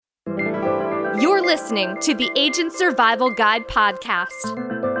listening to the Agent Survival Guide podcast,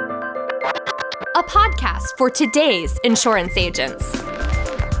 a podcast for today's insurance agents.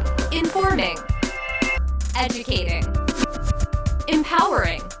 Informing, educating,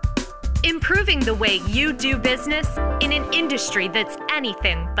 empowering, improving the way you do business in an industry that's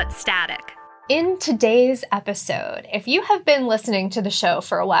anything but static. In today's episode, if you have been listening to the show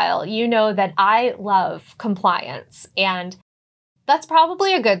for a while, you know that I love compliance, and that's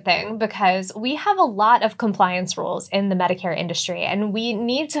probably a good thing because we have a lot of compliance rules in the Medicare industry, and we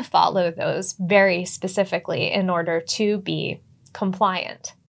need to follow those very specifically in order to be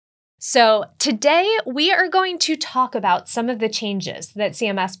compliant. So today we are going to talk about some of the changes that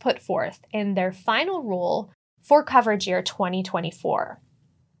CMS put forth in their final rule for coverage year 2024.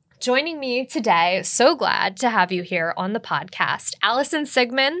 Joining me today, so glad to have you here on the podcast, Alyson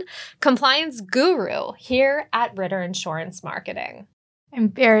Seighman, compliance guru here at Ritter Insurance Marketing. I'm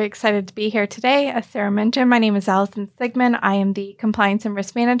very excited to be here today. As Sarah mentioned, my name is Alyson Seighman. I am the compliance and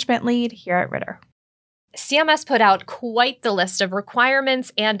risk management lead here at Ritter. CMS put out quite the list of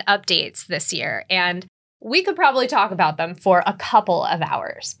requirements and updates this year, and we could probably talk about them for a couple of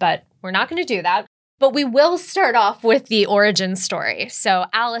hours, but we're not going to do that. But we will start off with the origin story. So,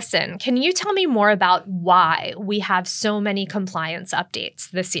 Alyson, can you tell me more about why we have so many compliance updates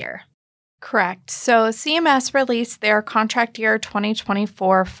this year? Correct. So, CMS released their contract year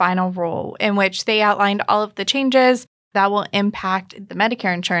 2024 final rule, in which they outlined all of the changes that will impact the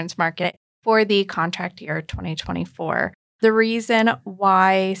Medicare insurance market for the contract year 2024. The reason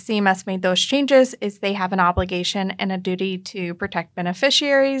why CMS made those changes is they have an obligation and a duty to protect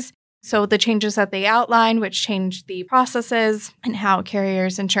beneficiaries. So the changes that they outline, which change the processes and how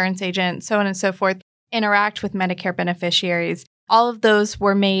carriers, insurance agents, so on and so forth, interact with Medicare beneficiaries, all of those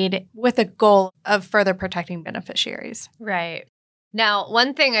were made with a goal of further protecting beneficiaries. Right. Now,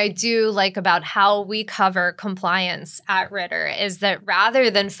 one thing I do like about how we cover compliance at Ritter is that rather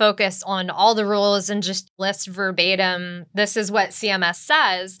than focus on all the rules and just list verbatim, this is what CMS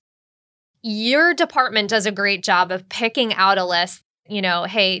says, your department does a great job of picking out a list. You know,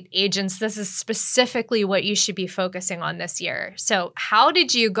 hey, agents, this is specifically what you should be focusing on this year. So how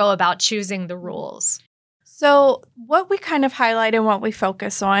did you go about choosing the rules? So what we kind of highlight and what we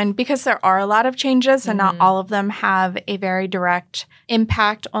focus on, because there are a lot of changes and not all of them have a very direct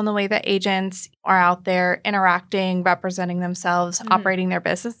impact on the way that agents are out there interacting, representing themselves, operating their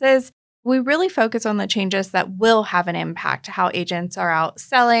businesses, we really focus on the changes that will have an impact, how agents are out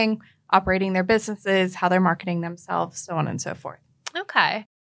selling, operating their businesses, how they're marketing themselves, so on and so forth. Okay.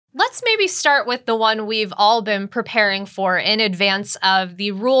 Let's maybe start with the one we've all been preparing for in advance of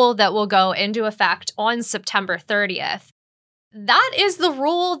the rule that will go into effect on September 30th. That is the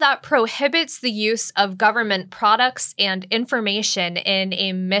rule that prohibits the use of government products and information in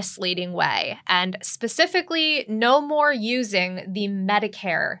a misleading way, and specifically, no more using the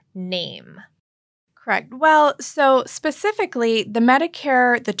Medicare name. Correct. Well, so specifically, the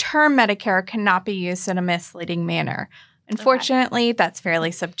term Medicare cannot be used in a misleading manner. Unfortunately, that's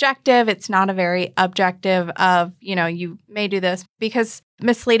fairly subjective. It's not a very objective of, you may do this because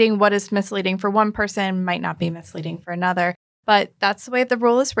what is misleading for one person might not be misleading for another. But that's the way the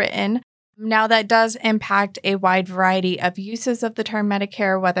rule is written. Now, that does impact a wide variety of uses of the term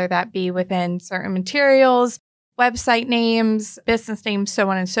Medicare, whether that be within certain materials, website names, business names, so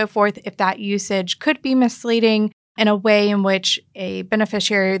on and so forth. If that usage could be misleading in a way in which a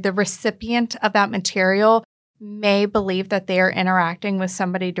beneficiary, the recipient of that material, may believe that they are interacting with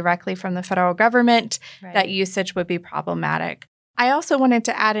somebody directly from the federal government, that usage would be problematic. I also wanted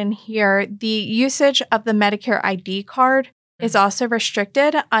to add in here, the usage of the Medicare ID card is also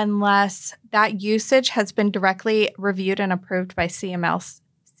restricted unless that usage has been directly reviewed and approved by CMS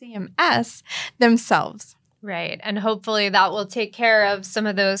themselves. Right. And hopefully that will take care of some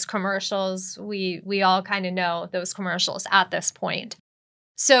of those commercials. We all kind of know those commercials at this point.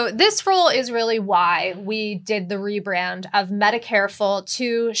 So this rule is really why we did the rebrand of Medicareful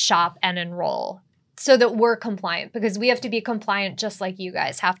to Shop and Enroll, so that we're compliant, because we have to be compliant just like you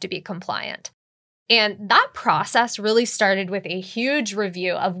guys have to be compliant. And that process really started with a huge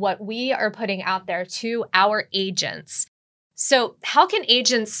review of what we are putting out there to our agents. So how can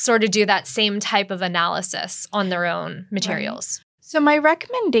agents sort of do that same type of analysis on their own materials? Right. So my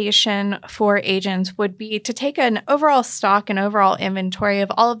recommendation for agents would be to take an overall stock and overall inventory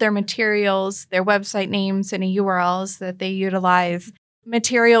of all of their materials, their website names, any URLs that they utilize,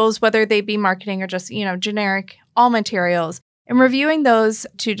 materials, whether they be marketing or just, generic, all materials, and reviewing those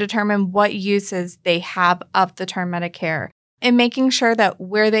to determine what uses they have of the term Medicare, and making sure that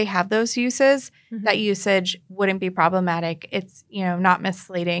where they have those uses, that usage wouldn't be problematic. It's, not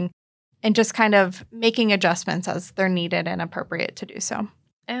misleading. and just kind of making adjustments as they're needed and appropriate to do so.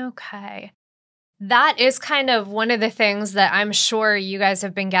 Okay. That is kind of one of the things that I'm sure you guys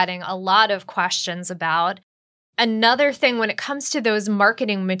have been getting a lot of questions about. Another thing when it comes to those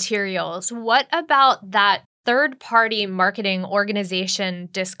marketing materials, what about that third-party marketing organization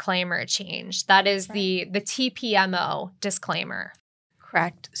disclaimer change? That is the TPMO disclaimer.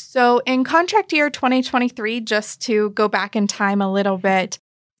 Correct. So in contract year 2023, just to go back in time a little bit,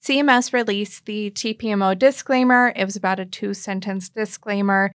 CMS released the TPMO disclaimer. It was about a 2-sentence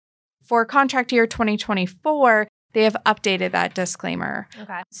disclaimer. For contract year 2024, they have updated that disclaimer.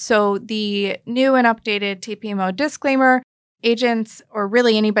 Okay. So the new and updated TPMO disclaimer, agents or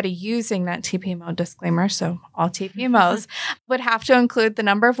really anybody using that TPMO disclaimer, so all TPMOs, would have to include the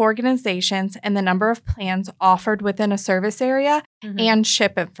number of organizations and the number of plans offered within a service area and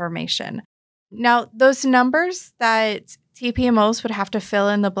ship information. Now, those numbers that TPMOs would have to fill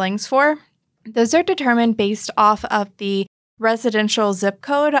in the blanks for, those are determined based off of the residential zip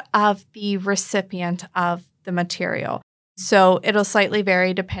code of the recipient of the material. So it'll slightly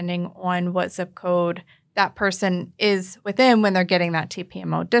vary depending on what zip code that person is within when they're getting that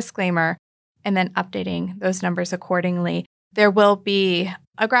TPMO disclaimer, and then updating those numbers accordingly. There will be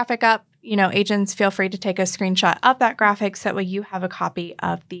a graphic up. Agents feel free to take a screenshot of that graphic so that way you have a copy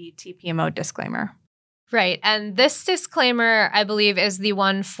of the TPMO disclaimer. Right. And this disclaimer, I believe, is the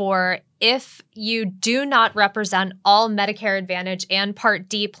one for if you do not represent all Medicare Advantage and Part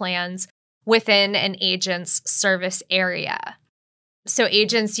D plans within an agent's service area. So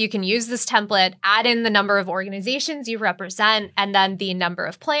agents, you can use this template, add in the number of organizations you represent, and then the number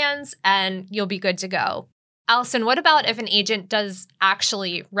of plans, and you'll be good to go. Alyson, what about if an agent does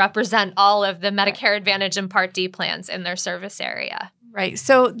actually represent all of the Medicare Advantage and Part D plans in their service area? Right.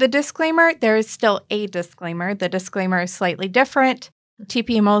 So the disclaimer, there is still a disclaimer. The disclaimer is slightly different.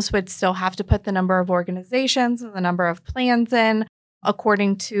 TPMOs would still have to put the number of organizations and the number of plans in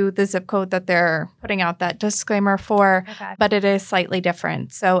according to the zip code that they're putting out that disclaimer for, but it is slightly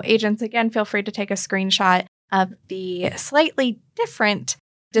different. So agents, again, feel free to take a screenshot of the slightly different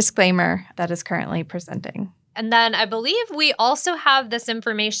disclaimer that is currently presenting. And then I believe we also have this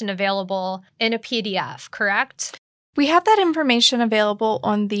information available in a PDF, correct? We have that information available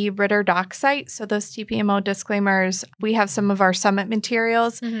on the Ritter Doc site. So those TPMO disclaimers, we have some of our summit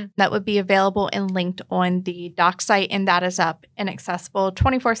materials that would be available and linked on the Doc site, and that is up and accessible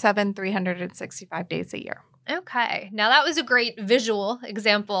 24/7, 365 days a year. Okay. Now that was a great visual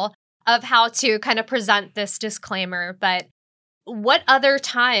example of how to kind of present this disclaimer, but what other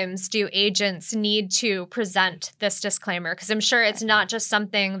times do agents need to present this disclaimer? Because I'm sure it's not just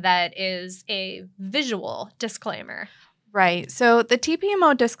something that is a visual disclaimer. Right. So the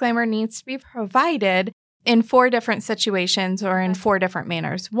TPMO disclaimer needs to be provided in 4 different situations or in 4 different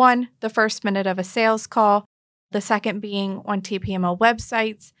manners. 1, the first minute of a sales call. The second being on TPMO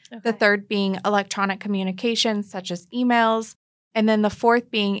websites. The third being electronic communications such as emails. And then the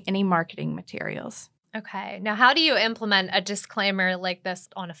fourth being any marketing materials. Okay. Now, how do you implement a disclaimer like this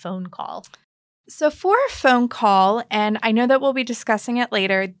on a phone call? So for a phone call, and I know that we'll be discussing it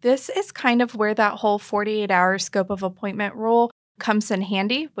later, this is kind of where that whole 48-hour scope of appointment rule comes in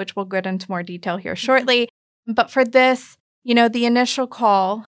handy, which we'll get into more detail here shortly. But for this, the initial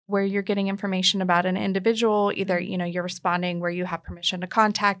call where you're getting information about an individual, either, you're responding where you have permission to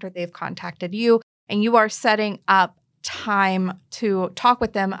contact or they've contacted you, and you are setting up time to talk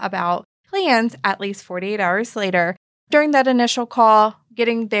with them about plans at least 48 hours later. During that initial call,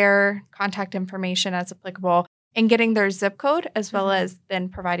 getting their contact information as applicable and getting their zip code, as well as then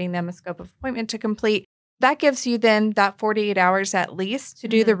providing them a scope of appointment to complete. That gives you then that 48 hours at least to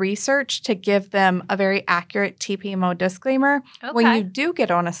do the research to give them a very accurate TPMO disclaimer when you do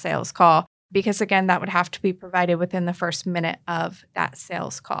get on a sales call, because again, that would have to be provided within the first minute of that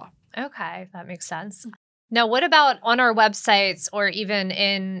sales call. Okay, that makes sense. Now, what about on our websites or even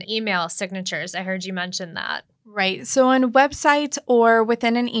in email signatures? I heard you mention that. Right. So on websites or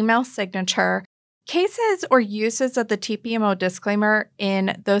within an email signature, cases or uses of the TPMO disclaimer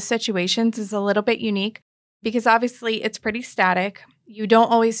in those situations is a little bit unique because obviously it's pretty static. You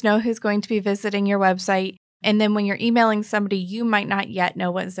don't always know who's going to be visiting your website. And then when you're emailing somebody, you might not yet know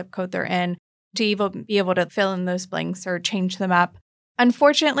what zip code they're in to even be able to fill in those blanks or change them up.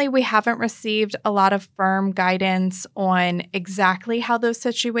 Unfortunately, we haven't received a lot of firm guidance on exactly how those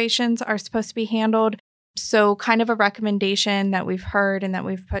situations are supposed to be handled. So kind of a recommendation that we've heard and that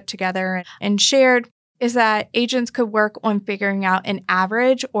we've put together and shared is that agents could work on figuring out an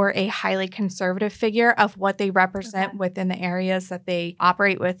average or a highly conservative figure of what they represent within the areas that they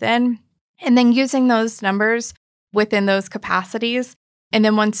operate within. And then using those numbers within those capacities And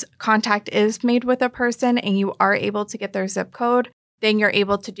then once contact is made with a person and you are able to get their zip code, then you're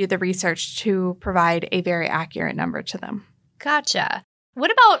able to do the research to provide a very accurate number to them. Gotcha.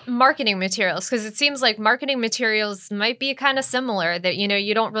 What about marketing materials? Because it seems like marketing materials might be kind of similar that,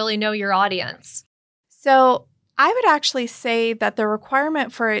 you don't really know your audience. So I would actually say that the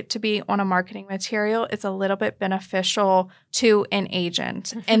requirement for it to be on a marketing material is a little bit beneficial to an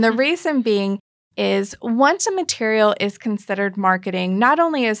agent. And the reason being is once a material is considered marketing, not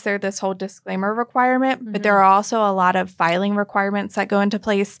only is there this whole disclaimer requirement, but there are also a lot of filing requirements that go into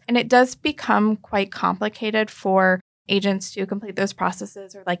place. And it does become quite complicated for agents to complete those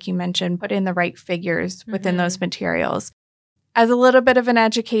processes or, like you mentioned, put in the right figures within those materials. As a little bit of an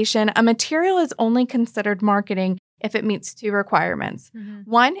education, a material is only considered marketing if it meets two requirements.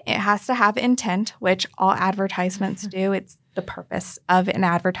 One, it has to have intent, which all advertisements do. It's the purpose of an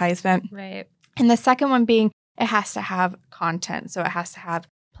advertisement. Right. And the second one being it has to have content. So it has to have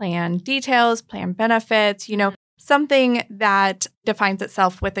plan details, plan benefits, something that defines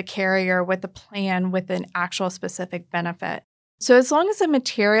itself with a carrier, with a plan, with an actual specific benefit. So as long as a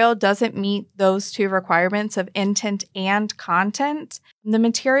material doesn't meet those two requirements of intent and content, the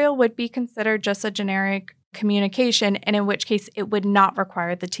material would be considered just a generic communication, and in which case it would not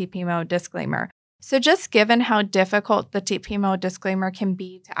require the TPMO disclaimer. So just given how difficult the TPMO disclaimer can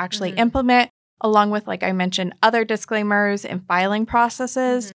be to actually implement, along with, like I mentioned, other disclaimers and filing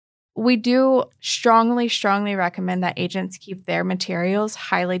processes, we do strongly recommend that agents keep their materials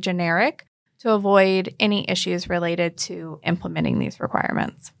highly generic to avoid any issues related to implementing these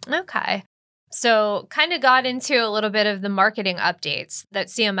requirements. Okay. So kind of got into a little bit of the marketing updates that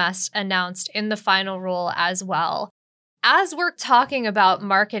CMS announced in the final rule as well. As we're talking about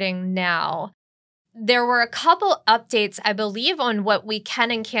marketing now, there were a couple updates, I believe, on what we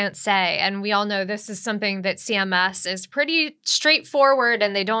can and can't say. And we all know this is something that CMS is pretty straightforward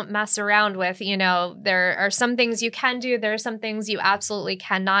and they don't mess around with. There are some things you can do. There are some things you absolutely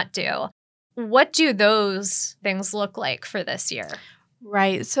cannot do. What do those things look like for this year?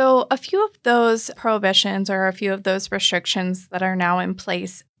 Right. So a few of those prohibitions or a few of those restrictions that are now in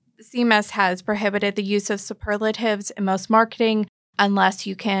place, CMS has prohibited the use of superlatives in most marketing unless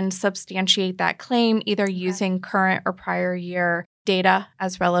you can substantiate that claim, either using current or prior year data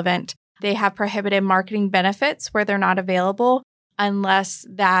as relevant. They have prohibited marketing benefits where they're not available unless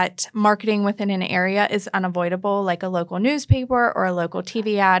that marketing within an area is unavoidable, like a local newspaper or a local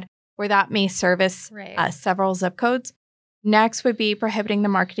TV ad, where that may service several zip codes. Next would be prohibiting the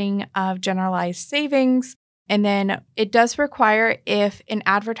marketing of generalized savings. And then it does require, if an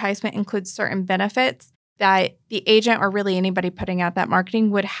advertisement includes certain benefits, that the agent or really anybody putting out that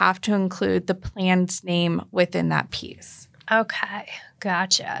marketing would have to include the plan's name within that piece. Okay,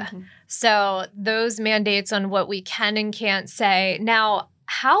 gotcha. So those mandates on what we can and can't say. Now,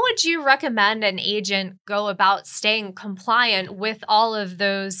 how would you recommend an agent go about staying compliant with all of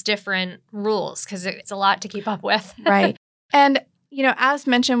those different rules? Because it's a lot to keep up with. Right. And, as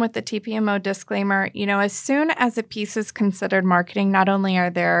mentioned with the TPMO disclaimer, as soon as a piece is considered marketing, not only are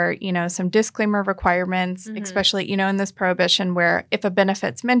there, some disclaimer requirements, especially, in this prohibition where if a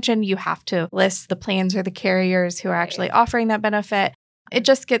benefit's mentioned, you have to list the plans or the carriers who are actually offering that benefit. It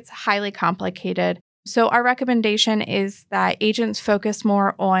just gets highly complicated. So our recommendation is that agents focus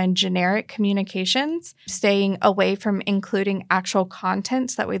more on generic communications, staying away from including actual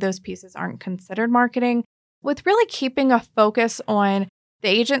contents. That way those pieces aren't considered marketing, with really keeping a focus on the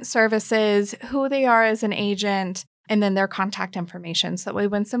agent services, who they are as an agent, and then their contact information. So that way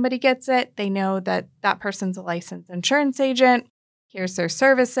when somebody gets it, they know that that person's a licensed insurance agent. Here's their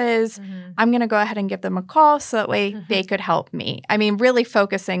services. I'm going to go ahead and give them a call so that way they could help me. I mean, really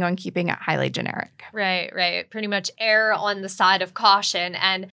focusing on keeping it highly generic. Right. Pretty much err on the side of caution.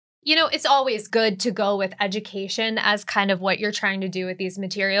 And, it's always good to go with education as kind of what you're trying to do with these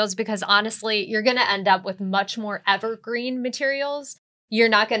materials, because honestly, you're going to end up with much more evergreen materials. You're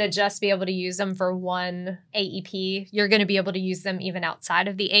not going to just be able to use them for one AEP. You're going to be able to use them even outside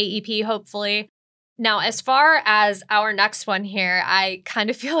of the AEP, hopefully. Now, as far as our next one here, I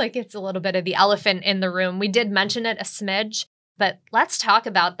kind of feel like it's a little bit of the elephant in the room. We did mention it a smidge, but let's talk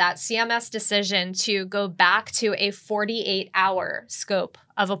about that CMS decision to go back to a 48-hour scope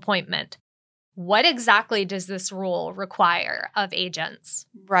of appointment. What exactly does this rule require of agents?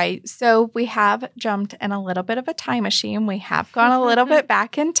 Right. So we have jumped in a little bit of a time machine. We have gone a little bit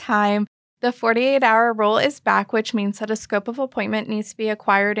back in time. The 48-hour rule is back, which means that a scope of appointment needs to be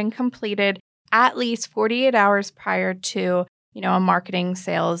acquired and completed at least 48 hours prior to, a marketing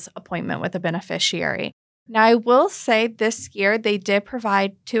sales appointment with a beneficiary. Now, I will say this year they did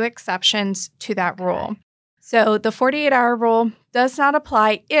provide two exceptions to that rule. So the 48-hour rule does not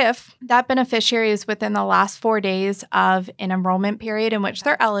apply if that beneficiary is within the last 4 days of an enrollment period in which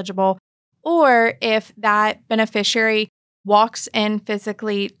they're eligible, or if that beneficiary walks in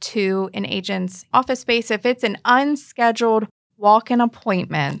physically to an agent's office space. If it's an unscheduled walk-in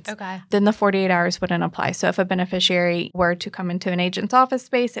appointment, then the 48 hours wouldn't apply. So if a beneficiary were to come into an agent's office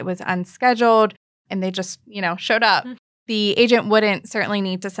space, it was unscheduled, and they just, showed up, the agent wouldn't certainly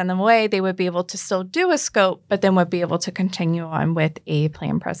need to send them away. They would be able to still do a scope, but then would be able to continue on with a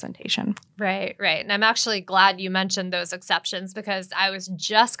plan presentation. Right. And I'm actually glad you mentioned those exceptions because I was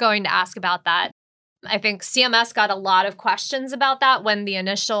just going to ask about that. I think CMS got a lot of questions about that when the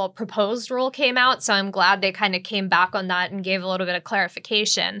initial proposed rule came out. So I'm glad they kind of came back on that and gave a little bit of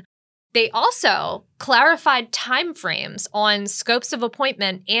clarification. They also clarified timeframes on scopes of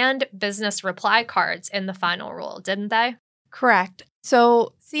appointment and business reply cards in the final rule, didn't they? Correct.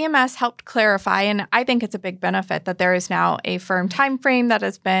 So CMS helped clarify, and I think it's a big benefit that there is now a firm time frame that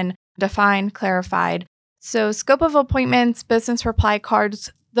has been defined, clarified. So scope of appointments, business reply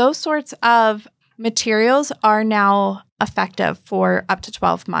cards, those sorts of materials are now effective for up to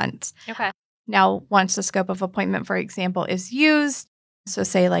 12 months. Okay. Now, once the scope of appointment, for example, is used, so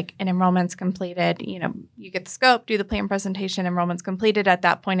say like an enrollment's completed, you get the scope, do the plan presentation, enrollment's completed. At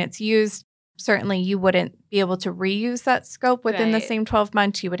that point, it's used. Certainly, you wouldn't be able to reuse that scope within the same 12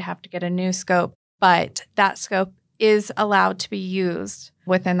 months. You would have to get a new scope, but that scope is allowed to be used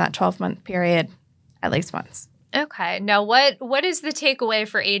within that 12-month period at least once. Okay. Now, what is the takeaway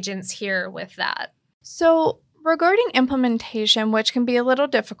for agents here with that? So regarding implementation, which can be a little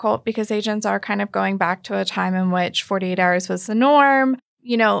difficult because agents are kind of going back to a time in which 48 hours was the norm,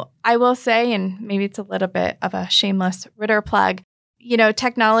 I will say, and maybe it's a little bit of a shameless Ritter plug,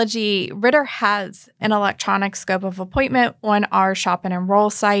 technology, Ritter has an electronic scope of appointment on our Shop and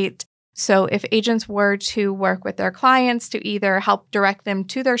Enroll site. So if agents were to work with their clients to either help direct them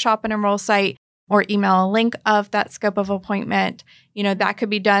to their Shop and Enroll site or email a link of that scope of appointment, that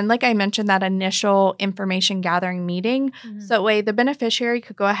could be done. Like I mentioned, that initial information gathering meeting. Mm-hmm. So that way the beneficiary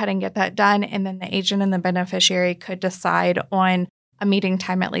could go ahead and get that done. And then the agent and the beneficiary could decide on a meeting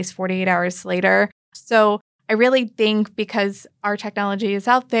time at least 48 hours later. So I really think because our technology is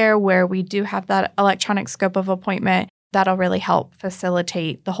out there where we do have that electronic scope of appointment, that'll really help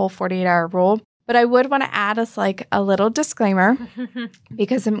facilitate the whole 48-hour rule. But I would want to add as like a little disclaimer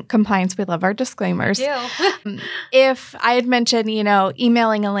because in compliance, we love our disclaimers. If I had mentioned,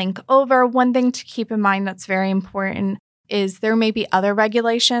 emailing a link over, one thing to keep in mind that's very important is there may be other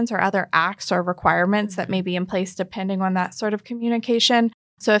regulations or other acts or requirements that may be in place depending on that sort of communication.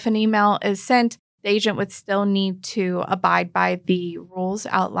 So if an email is sent, the agent would still need to abide by the rules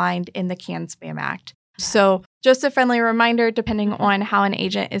outlined in the CAN-SPAM Act. So just a friendly reminder, depending on how an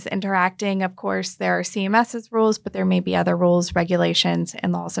agent is interacting, of course, there are CMS's rules, but there may be other rules, regulations,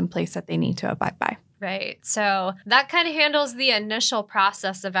 and laws in place that they need to abide by. Right. So that kind of handles the initial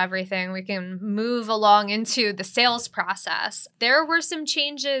process of everything. We can move along into the sales process. There were some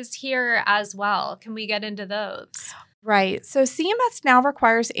changes here as well. Can we get into those? Right. So CMS now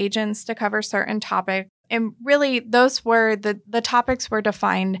requires agents to cover certain topics. And really, those were the topics were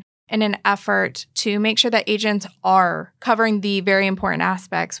defined in an effort to make sure that agents are covering the very important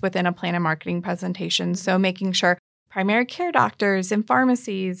aspects within a plan and marketing presentation. So making sure primary care doctors and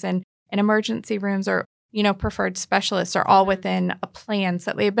pharmacies and emergency rooms or, preferred specialists are all within a plan.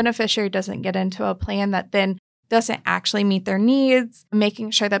 So that way a beneficiary doesn't get into a plan that then doesn't actually meet their needs,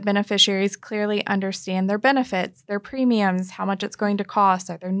 making sure that beneficiaries clearly understand their benefits, their premiums, how much it's going to cost,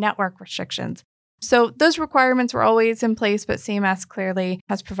 are there network restrictions. So those requirements were always in place, but CMS clearly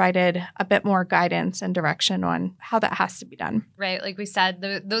has provided a bit more guidance and direction on how that has to be done. Right. Like we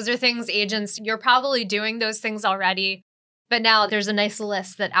said, those are things agents, you're probably doing those things already, but now there's a nice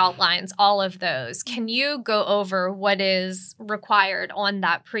list that outlines all of those. Can you go over what is required on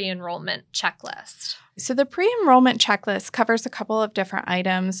that pre-enrollment checklist? So the pre-enrollment checklist covers a couple of different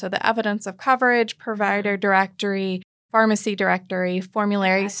items. So the evidence of coverage, provider directory, pharmacy directory,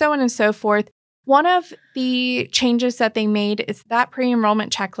 formulary, so on and so forth. One of the changes that they made is that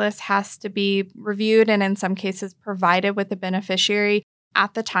pre-enrollment checklist has to be reviewed and in some cases provided with the beneficiary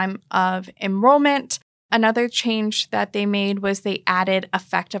at the time of enrollment. Another change that they made was they added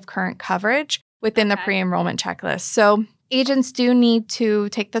effective current coverage within the pre-enrollment checklist. So agents do need to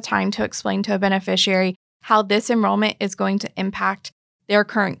take the time to explain to a beneficiary how this enrollment is going to impact their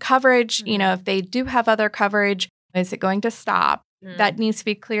current coverage. If they do have other coverage, is it going to stop? That needs to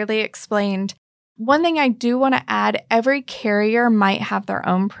be clearly explained. One thing I do want to add, every carrier might have their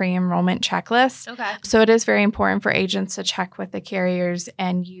own pre-enrollment checklist. So it is very important for agents to check with the carriers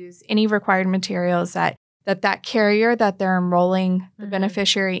and use any required materials that that carrier that they're enrolling the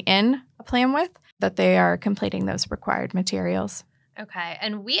beneficiary in a plan with, that they are completing those required materials. Okay.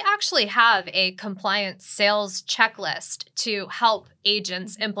 And we actually have a compliance sales checklist to help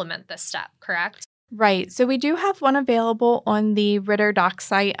agents implement this step, correct? Right. So we do have one available on the Ritter Doc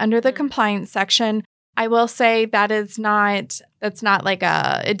site under the compliance section. I will say that's not like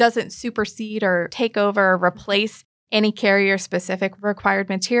it doesn't supersede or take over or replace any carrier specific required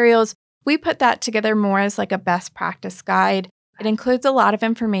materials. We put that together more as like a best practice guide. It includes a lot of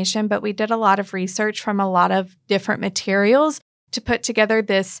information, but we did a lot of research from a lot of different materials to put together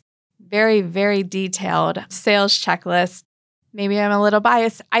this very, very detailed sales checklist. Maybe I'm a little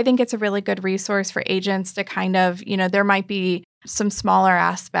biased. I think it's a really good resource for agents to kind of, there might be some smaller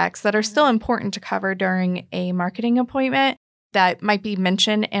aspects that are still important to cover during a marketing appointment that might be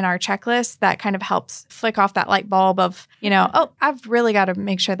mentioned in our checklist that kind of helps flick off that light bulb of, oh, I've really got to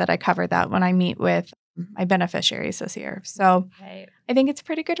make sure that I cover that when I meet with my beneficiaries this year. So I think it's a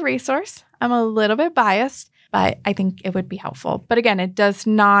pretty good resource. I'm a little bit biased, but I think it would be helpful. But again, it does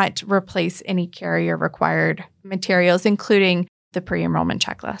not replace any carrier required materials, including the pre-enrollment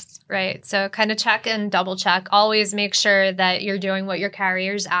checklist. Right. So kind of check and double check. Always make sure that you're doing what your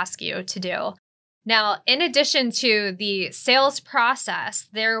carriers ask you to do. Now, in addition to the sales process,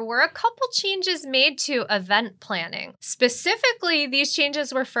 there were a couple changes made to event planning. Specifically, these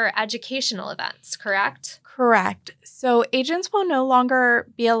changes were for educational events, correct? Correct. So agents will no longer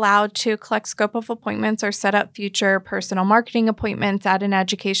be allowed to collect scope of appointments or set up future personal marketing appointments at an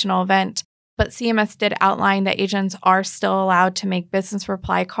educational event. But CMS did outline that agents are still allowed to make business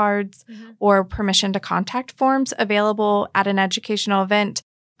reply cards or permission to contact forms available at an educational event.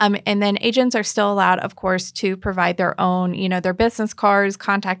 And then agents are still allowed, of course, to provide their own, their business cards,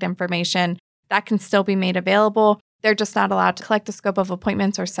 contact information. That can still be made available. They're just not allowed to collect the scope of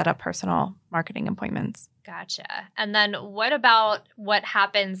appointments or set up personal marketing appointments. Gotcha. And then what about what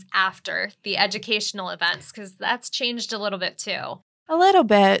happens after the educational events? Because that's changed a little bit too. A little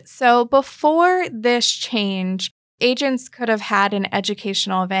bit. So before this change, agents could have had an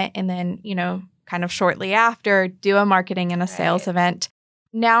educational event and then, kind of shortly after, do a marketing and a sales event.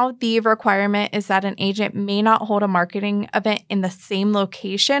 Now the requirement is that an agent may not hold a marketing event in the same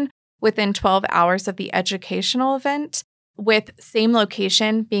location within 12 hours of the educational event, with same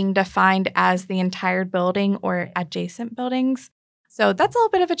location being defined as the entire building or adjacent buildings. So that's a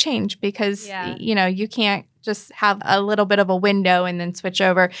little bit of a change because, you can't just have a little bit of a window and then switch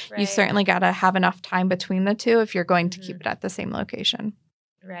over. Right. You certainly got to have enough time between the two if you're going to keep it at the same location.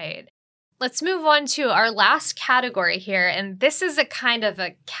 Right. Let's move on to our last category here. And this is a kind of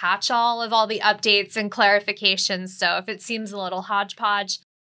a catch-all of all the updates and clarifications. So if it seems a little hodgepodge,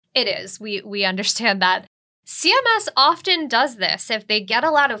 it is. We understand that. CMS often does this. If they get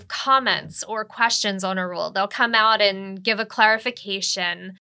a lot of comments or questions on a rule, they'll come out and give a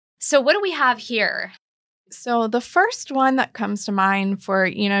clarification. So what do we have here? So the first one that comes to mind for,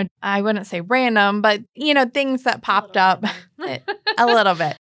 I wouldn't say random, but, things that popped up a little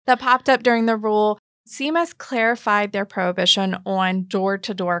bit. That popped up during the rule, CMS clarified their prohibition on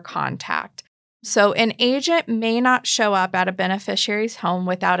door-to-door contact. So an agent may not show up at a beneficiary's home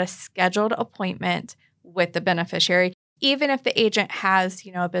without a scheduled appointment with the beneficiary, even if the agent has,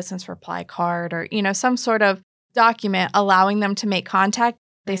 a business reply card or, some sort of document allowing them to make contact.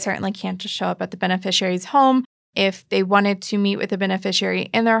 They certainly can't just show up at the beneficiary's home. If they wanted to meet with the beneficiary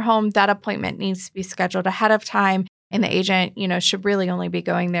in their home, that appointment needs to be scheduled ahead of time. And the agent, should really only be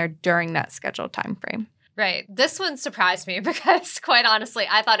going there during that scheduled time frame. Right. This one surprised me because, quite honestly,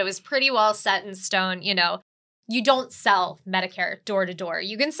 I thought it was pretty well set in stone. You don't sell Medicare door to door.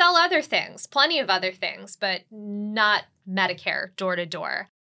 You can sell other things, plenty of other things, but not Medicare door to door.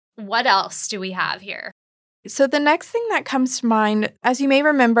 What else do we have here? So the next thing that comes to mind, as you may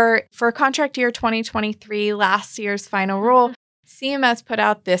remember, for contract year 2023, last year's final rule, CMS put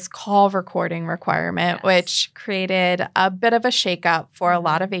out this call recording requirement, which created a bit of a shakeup for a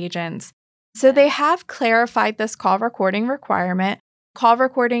lot of agents. So they have clarified this call recording requirement. Call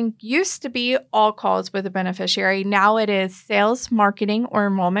recording used to be all calls with a beneficiary. Now it is sales, marketing, or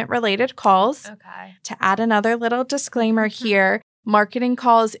enrollment-related calls. Okay. To add another little disclaimer here, marketing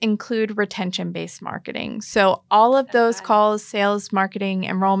calls include retention-based marketing. So all of those calls, sales, marketing,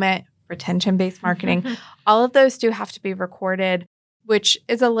 enrollment, retention-based marketing, all of those do have to be recorded, which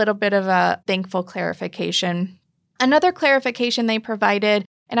is a little bit of a thankful clarification. Another clarification they provided,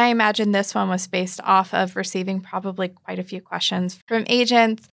 and I imagine this one was based off of receiving probably quite a few questions from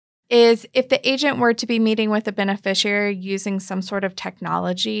agents, is if the agent were to be meeting with a beneficiary using some sort of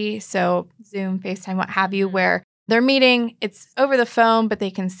technology, so Zoom, FaceTime, what have you, where they're meeting, it's over the phone, but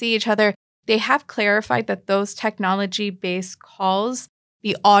they can see each other, They have clarified that those technology-based calls,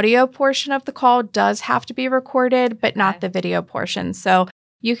 the audio portion of the call does have to be recorded, but not the video portion. So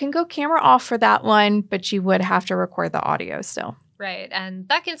you can go camera off for that one, but you would have to record the audio still. Right. And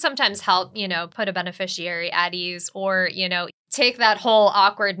that can sometimes help, put a beneficiary at ease or, take that whole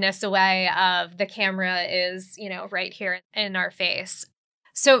awkwardness away of the camera is, right here in our face.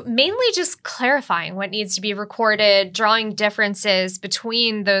 So mainly just clarifying what needs to be recorded, drawing differences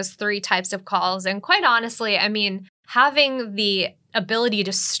between those three types of calls. And quite honestly, having the ability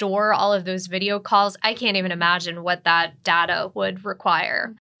to store all of those video calls, I can't even imagine what that data would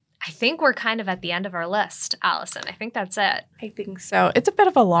require. I think we're kind of at the end of our list, Alyson. I think that's it. I think so. It's a bit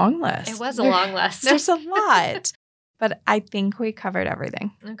of a long list. It was a long list. There's a lot, but I think we covered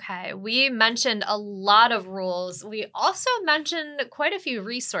everything. Okay. We mentioned a lot of rules. We also mentioned quite a few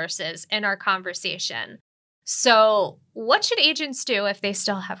resources in our conversation. So what should agents do if they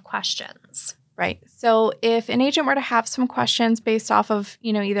still have questions? Right. So if an agent were to have some questions based off of,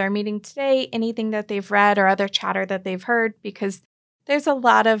 either a meeting today, anything that they've read or other chatter that they've heard, because there's a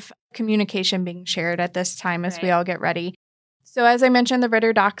lot of communication being shared at this time as we all get ready. So as I mentioned, the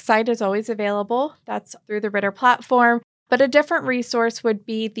Ritter Doc site is always available. That's through the Ritter platform. But a different resource would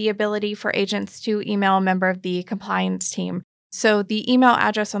be the email for agents to email a member of the compliance team. So the email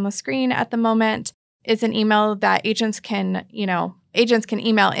address on the screen at the moment is an email that agents can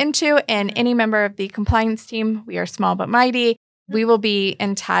email into, and any member of the compliance team, we are small but mighty, we will be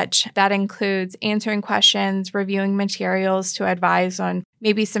in touch. That includes answering questions, reviewing materials to advise on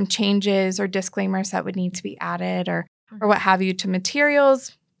maybe some changes or disclaimers that would need to be added or what have you to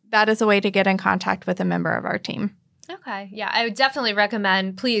materials. That is a way to get in contact with a member of our team. Okay. Yeah, I would definitely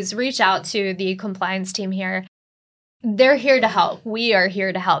recommend, please reach out to the compliance team here. They're here to help. We are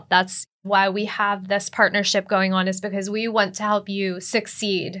here to help. That's why we have this partnership going on, is because we want to help you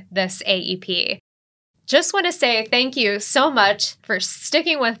succeed this AEP. Just want to say thank you so much for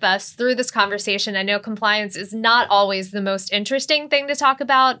sticking with us through this conversation. I know compliance is not always the most interesting thing to talk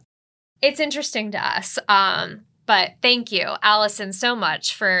about. It's interesting to us. But thank you, Alyson, so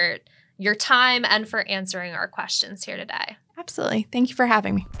much for your time and for answering our questions here today. Absolutely. Thank you for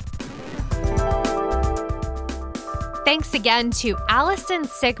having me. Thanks again to Alyson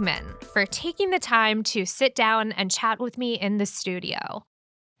Seighman for taking the time to sit down and chat with me in the studio.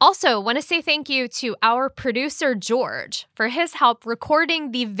 Also, want to say thank you to our producer, George, for his help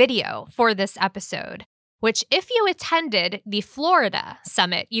recording the video for this episode, which if you attended the Florida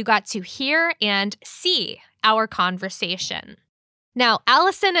Summit, you got to hear and see our conversation. Now,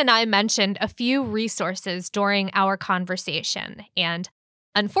 Alyson and I mentioned a few resources during our conversation, and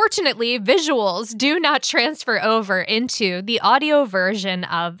unfortunately, visuals do not transfer over into the audio version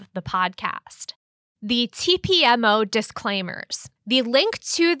of the podcast. The TPMO disclaimers, the link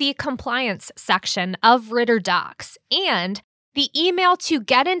to the compliance section of Ritter Docs, and the email to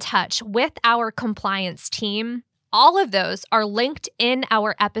get in touch with our compliance team, all of those are linked in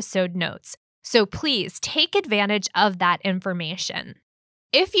our episode notes. So please take advantage of that information.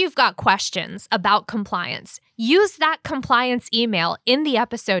 If you've got questions about compliance, use that compliance email in the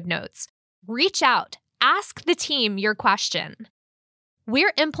episode notes. Reach out, ask the team your question.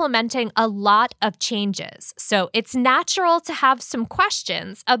 We're implementing a lot of changes, so it's natural to have some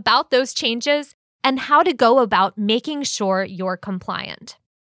questions about those changes and how to go about making sure you're compliant.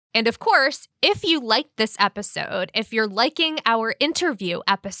 And of course, if you liked this episode, if you're liking our interview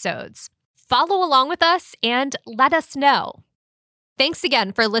episodes, follow along with us and let us know. Thanks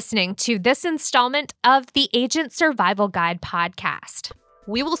again for listening to this installment of the Agent Survival Guide podcast.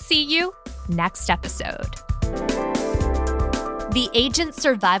 We will see you next episode. The Agent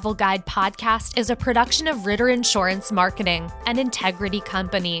Survival Guide podcast is a production of Ritter Insurance Marketing, an integrity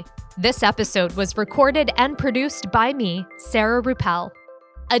company. This episode was recorded and produced by me, Sarah Ruppel.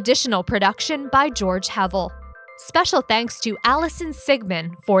 Additional production by George Hevel. Special thanks to Alyson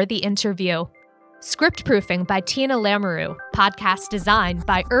Seighman for the interview. Script proofing by Tina Lamoureux. Podcast design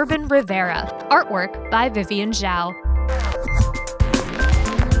by Urban Rivera. Artwork by Vivian Zhao.